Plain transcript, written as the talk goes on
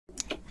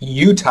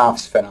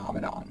Uhtoff's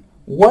phenomenon.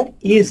 What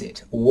is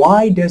it?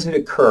 Why does it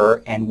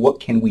occur? And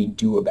what can we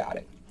do about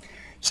it?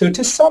 So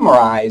to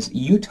summarize,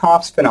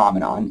 Uhtoff's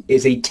phenomenon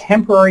is a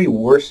temporary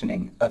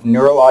worsening of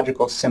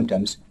neurological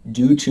symptoms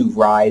due to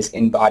rise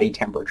in body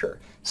temperature,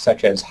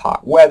 such as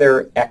hot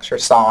weather,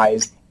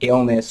 exercise,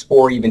 illness,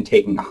 or even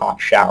taking a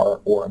hot shower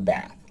or a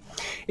bath.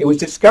 It was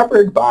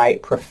discovered by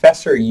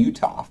Professor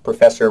Uhtoff,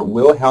 Professor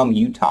Wilhelm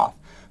Uhtoff,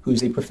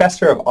 who's a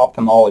professor of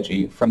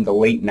ophthalmology from the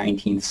late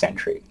 19th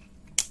century.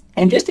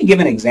 And just to give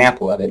an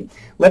example of it,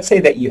 let's say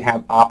that you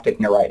have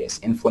optic neuritis,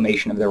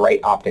 inflammation of the right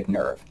optic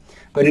nerve.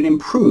 But it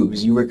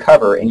improves, you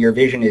recover, and your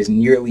vision is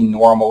nearly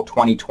normal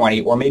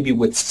 20/20, or maybe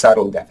with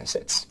subtle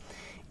deficits.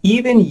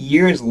 Even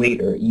years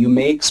later, you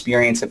may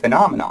experience a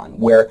phenomenon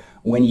where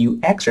when you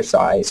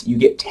exercise, you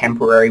get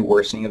temporary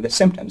worsening of the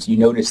symptoms. You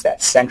notice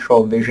that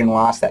central vision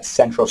loss, that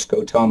central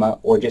scotoma,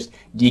 or just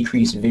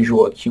decreased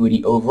visual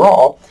acuity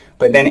overall.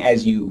 But then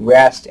as you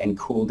rest and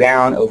cool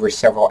down over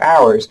several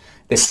hours,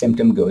 the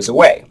symptom goes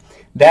away.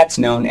 That's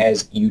known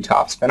as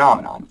Uhtoff's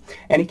phenomenon.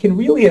 And it can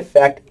really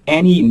affect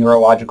any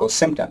neurological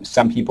symptoms.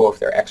 Some people, if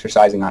they're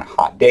exercising on a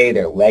hot day,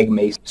 their leg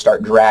may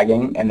start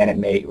dragging and then it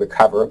may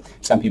recover.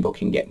 Some people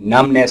can get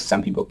numbness,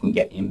 some people can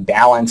get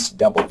imbalance,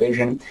 double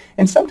vision,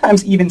 and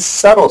sometimes even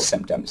subtle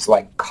symptoms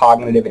like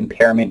cognitive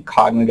impairment,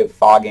 cognitive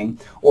fogging,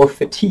 or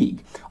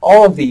fatigue.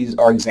 All of these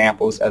are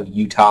examples of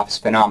Uhtoff's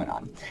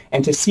phenomenon.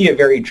 And to see a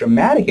very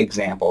dramatic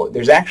example,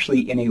 there's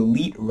actually an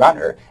elite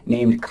runner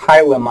named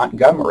Kyla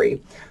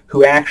Montgomery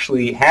who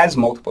actually has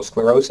multiple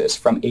sclerosis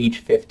from age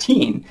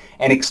 15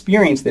 and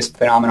experienced this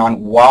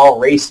phenomenon while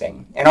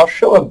racing. And I'll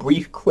show a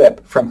brief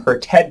clip from her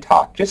TED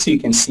Talk just so you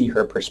can see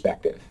her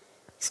perspective.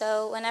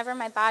 So whenever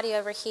my body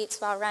overheats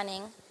while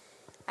running,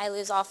 I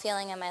lose all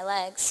feeling in my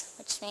legs,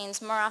 which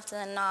means more often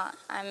than not,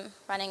 I'm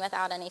running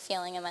without any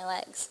feeling in my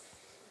legs.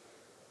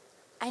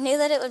 I knew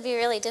that it would be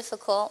really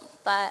difficult,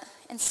 but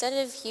instead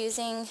of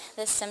using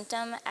this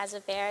symptom as a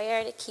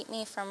barrier to keep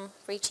me from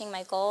reaching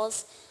my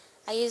goals,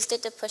 I used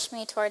it to push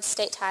me towards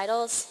state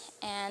titles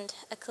and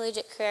a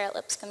collegiate career at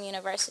Lipscomb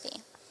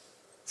University.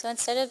 So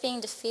instead of being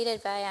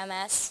defeated by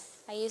MS,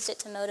 I used it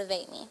to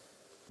motivate me.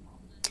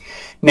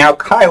 Now,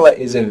 Kyla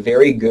is a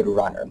very good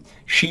runner.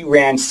 She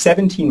ran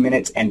 17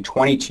 minutes and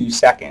 22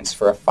 seconds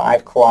for a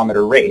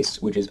 5-kilometer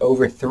race, which is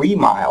over 3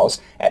 miles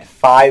at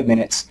 5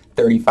 minutes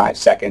 35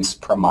 seconds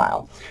per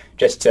mile.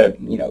 Just to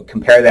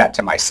compare that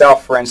to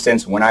myself, for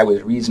instance, when I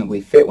was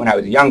reasonably fit when I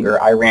was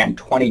younger, I ran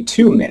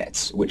 22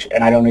 minutes,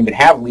 and I don't even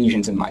have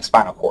lesions in my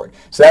spinal cord.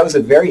 So that was a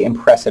very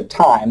impressive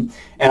time,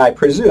 and I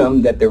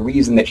presume that the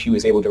reason that she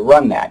was able to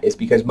run that is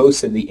because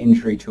most of the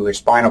injury to her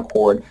spinal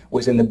cord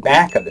was in the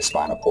back of the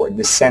spinal cord,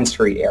 the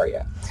sensory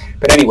area.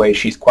 But anyway,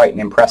 she's quite an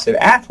impressive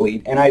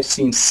athlete, and I've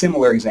seen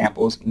similar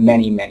examples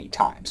many, many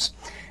times.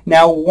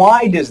 Now,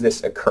 why does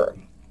this occur?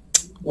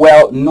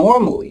 Well,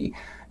 normally,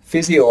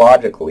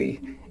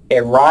 physiologically, a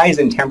rise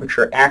in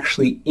temperature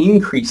actually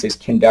increases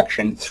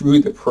conduction through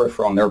the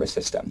peripheral nervous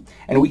system.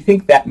 And we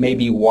think that may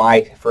be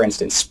why, for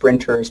instance,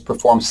 sprinters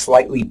perform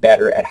slightly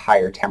better at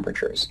higher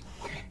temperatures.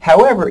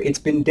 However, it's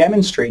been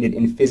demonstrated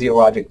in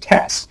physiologic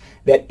tests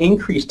that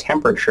increased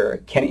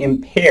temperature can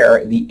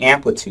impair the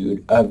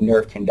amplitude of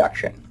nerve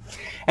conduction.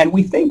 And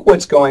we think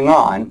what's going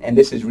on, and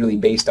this is really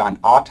based on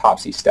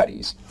autopsy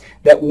studies,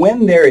 that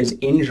when there is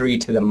injury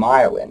to the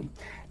myelin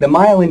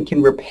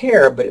can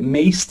repair, but it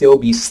may still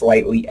be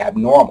slightly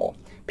abnormal.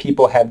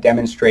 People have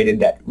demonstrated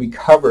that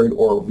recovered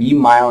or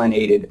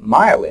remyelinated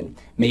myelin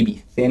may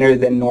be thinner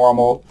than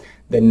normal.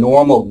 The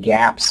normal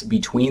gaps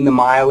between the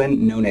myelin,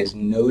 known as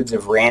nodes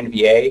of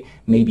Ranvier,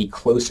 may be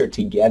closer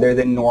together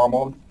than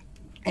normal.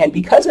 And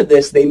because of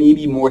this, they may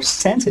be more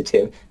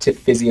sensitive to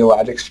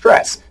physiologic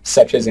stress,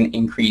 such as an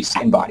increase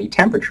in body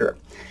temperature.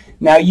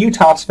 Now,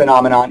 Uhtoff's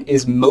phenomenon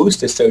is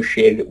most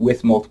associated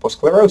with multiple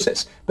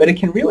sclerosis, but it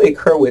can really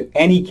occur with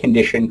any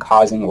condition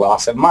causing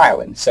loss of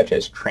myelin, such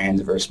as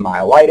transverse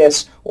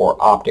myelitis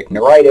or optic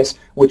neuritis,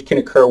 which can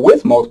occur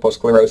with multiple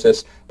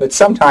sclerosis, but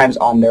sometimes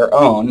on their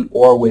own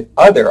or with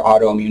other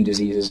autoimmune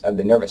diseases of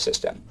the nervous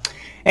system.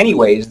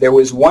 Anyways, there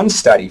was one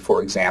study,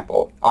 for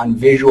example, on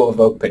visual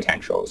evoked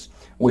potentials,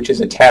 which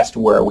is a test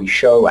where we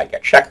show like a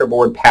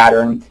checkerboard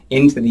pattern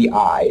into the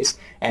eyes,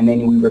 and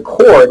then we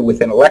record with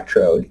an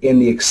electrode in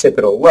the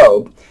occipital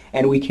lobe,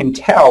 and we can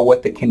tell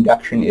what the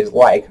conduction is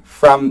like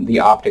from the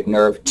optic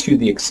nerve to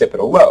the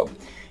occipital lobe.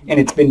 And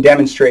it's been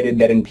demonstrated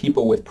that in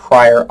people with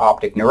prior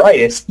optic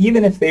neuritis,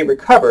 even if they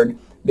recovered,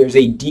 there's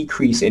a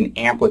decrease in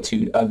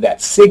amplitude of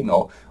that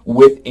signal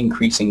with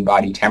increasing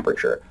body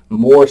temperature,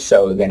 more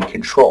so than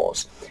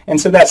controls. And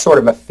so that's sort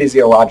of a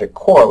physiologic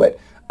correlate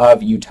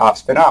of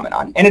Uhtoff's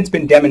phenomenon. And it's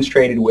been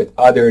demonstrated with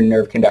other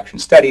nerve conduction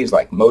studies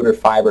like motor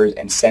fibers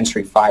and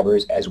sensory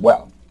fibers as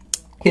well.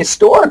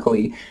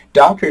 Historically,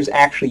 doctors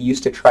actually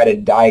used to try to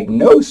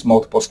diagnose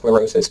multiple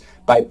sclerosis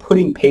by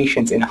putting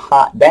patients in a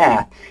hot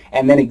bath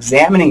and then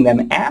examining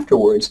them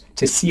afterwards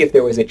to see if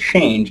there was a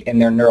change in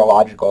their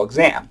neurological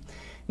exam.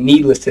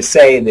 Needless to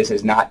say, this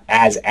is not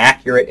as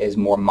accurate as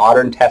more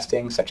modern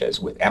testing, such as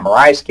with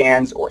MRI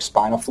scans or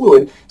spinal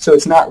fluid, so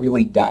it's not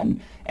really done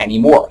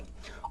anymore.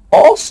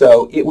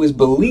 Also, it was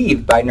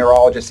believed by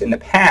neurologists in the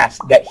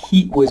past that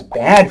heat was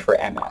bad for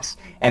MS,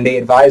 and they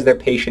advised their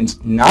patients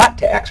not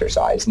to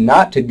exercise,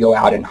 not to go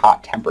out in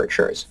hot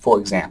temperatures, for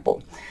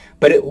example.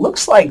 But it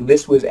looks like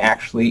this was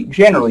actually,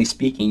 generally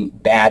speaking,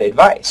 bad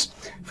advice.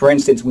 For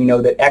instance, we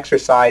know that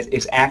exercise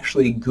is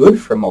actually good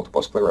for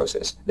multiple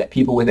sclerosis, that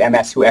people with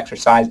MS who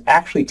exercise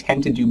actually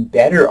tend to do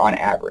better on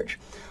average.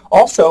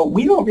 Also,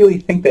 we don't really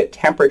think that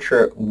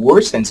temperature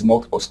worsens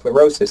multiple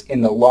sclerosis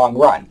in the long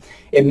run.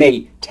 It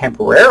may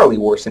temporarily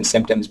worsen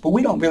symptoms, but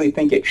we don't really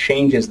think it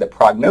changes the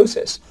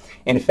prognosis.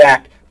 In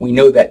fact, we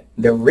know that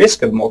the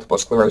risk of multiple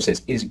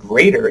sclerosis is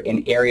greater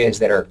in areas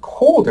that are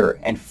colder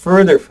and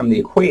further from the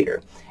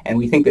equator. And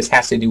we think this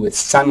has to do with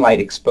sunlight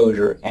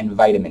exposure and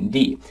vitamin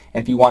D.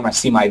 And if you want to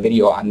see my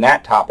video on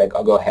that topic,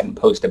 I'll go ahead and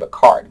post up a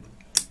card.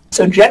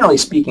 So generally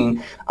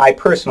speaking, I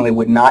personally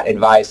would not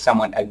advise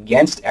someone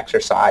against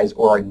exercise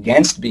or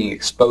against being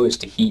exposed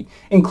to heat,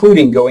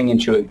 including going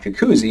into a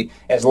jacuzzi,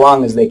 as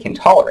long as they can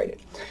tolerate it.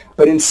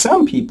 But in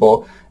some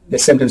people, the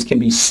symptoms can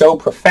be so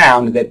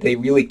profound that they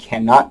really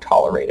cannot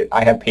tolerate it.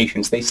 I have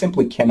patients, they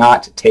simply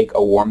cannot take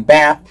a warm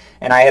bath,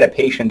 and I had a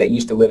patient that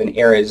used to live in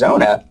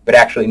Arizona, but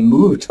actually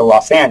moved to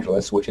Los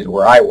Angeles, which is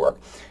where I work,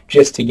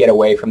 just to get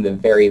away from the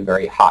very,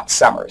 very hot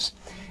summers.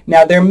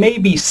 Now, there may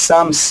be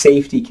some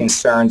safety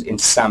concerns in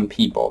some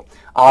people.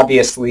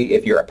 Obviously,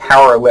 if you're a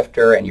power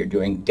lifter and you're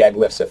doing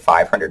deadlifts of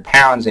 500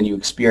 pounds and you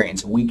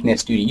experience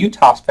weakness due to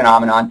Uhtoff's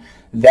phenomenon,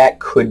 that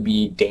could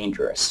be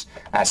dangerous.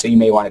 So you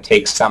may want to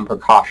take some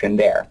precaution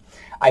there.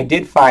 I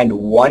did find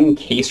one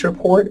case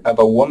report of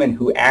a woman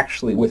who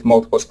actually, with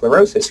multiple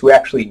sclerosis, who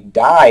actually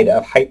died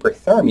of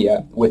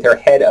hyperthermia with her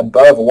head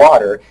above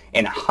water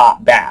in a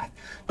hot bath.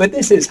 But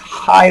this is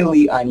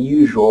highly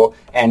unusual,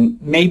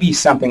 and maybe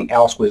something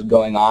else was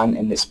going on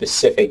in this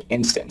specific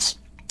instance.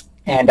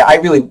 And I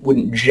really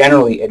wouldn't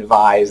generally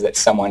advise that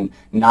someone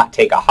not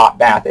take a hot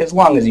bath as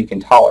long as you can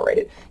tolerate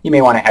it. You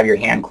may want to have your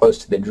hand close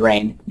to the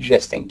drain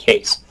just in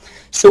case.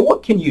 So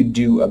what can you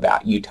do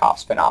about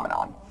Uhtoff's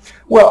phenomenon?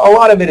 Well, a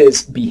lot of it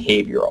is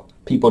behavioral.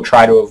 People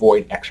try to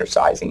avoid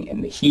exercising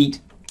in the heat.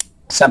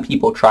 Some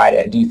people try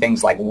to do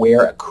things like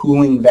wear a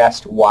cooling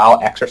vest while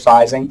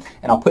exercising,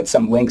 and I'll put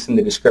some links in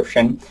the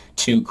description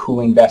to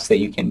cooling vests that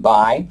you can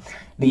buy.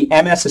 The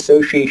MS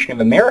Association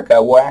of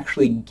America will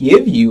actually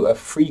give you a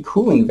free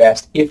cooling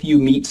vest if you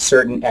meet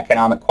certain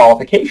economic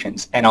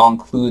qualifications, and I'll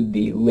include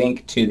the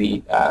link to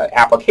the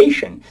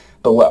application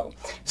below.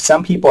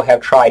 Some people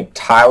have tried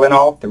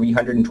Tylenol,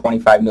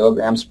 325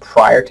 milligrams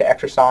prior to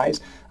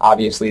exercise.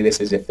 Obviously, this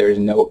is if there's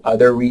no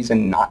other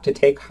reason not to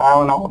take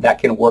Tylenol. That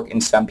can work in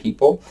some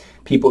people.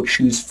 People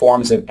choose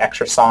forms of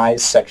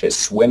exercise such as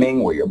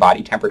swimming, where your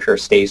body temperature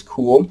stays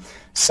cool.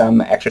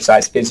 Some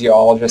exercise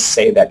physiologists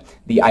say that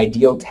the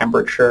ideal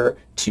temperature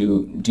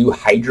to do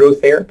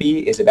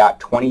hydrotherapy is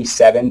about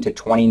 27 to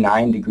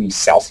 29 degrees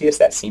Celsius.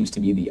 That seems to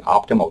be the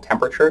optimal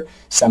temperature.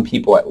 Some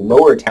people at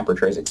lower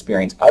temperatures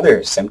experience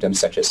other symptoms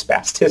such as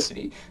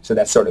spasticity, so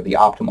that's sort of the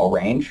optimal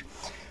range.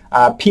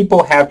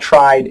 People have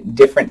tried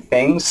different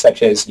things,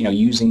 such as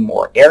using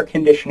more air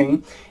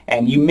conditioning,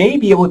 and you may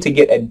be able to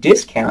get a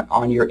discount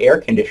on your air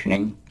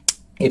conditioning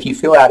if you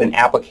fill out an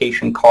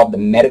application called the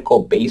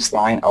Medical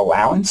Baseline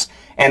Allowance.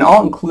 And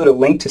I'll include a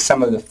link to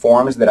some of the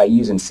forms that I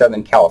use in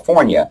Southern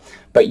California,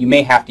 but you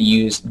may have to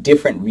use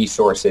different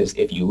resources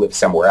if you live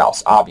somewhere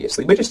else,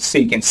 obviously. But just so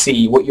you can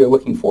see, what you're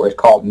looking for is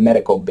called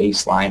Medical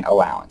Baseline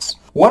Allowance.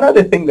 One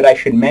other thing that I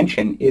should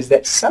mention is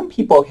that some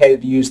people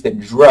have used the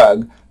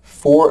drug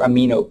for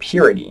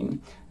Aminopyridine.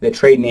 The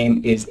trade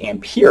name is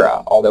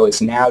Ampera, although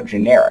it's now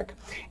generic.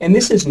 And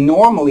this is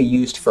normally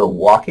used for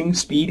walking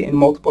speed in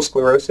multiple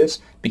sclerosis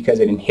because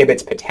it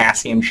inhibits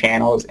potassium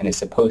channels and is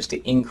supposed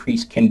to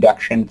increase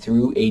conduction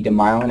through a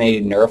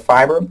demyelinated nerve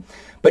fiber.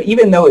 But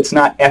even though it's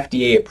not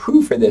FDA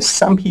approved for this,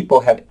 some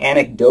people have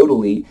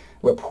anecdotally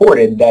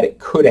reported that it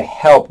could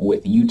help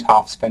with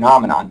Uhtoff's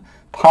phenomenon,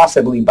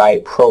 possibly by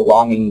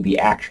prolonging the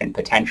action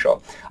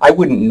potential. I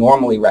wouldn't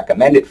normally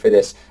recommend it for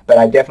this, but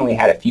I've definitely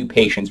had a few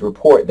patients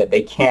report that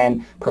they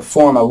can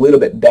perform a little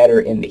bit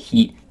better in the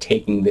heat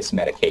taking this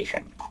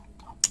medication.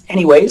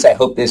 Anyways, I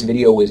hope this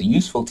video was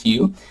useful to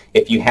you.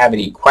 If you have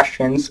any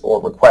questions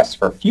or requests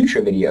for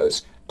future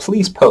videos,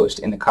 please post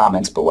in the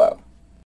comments below.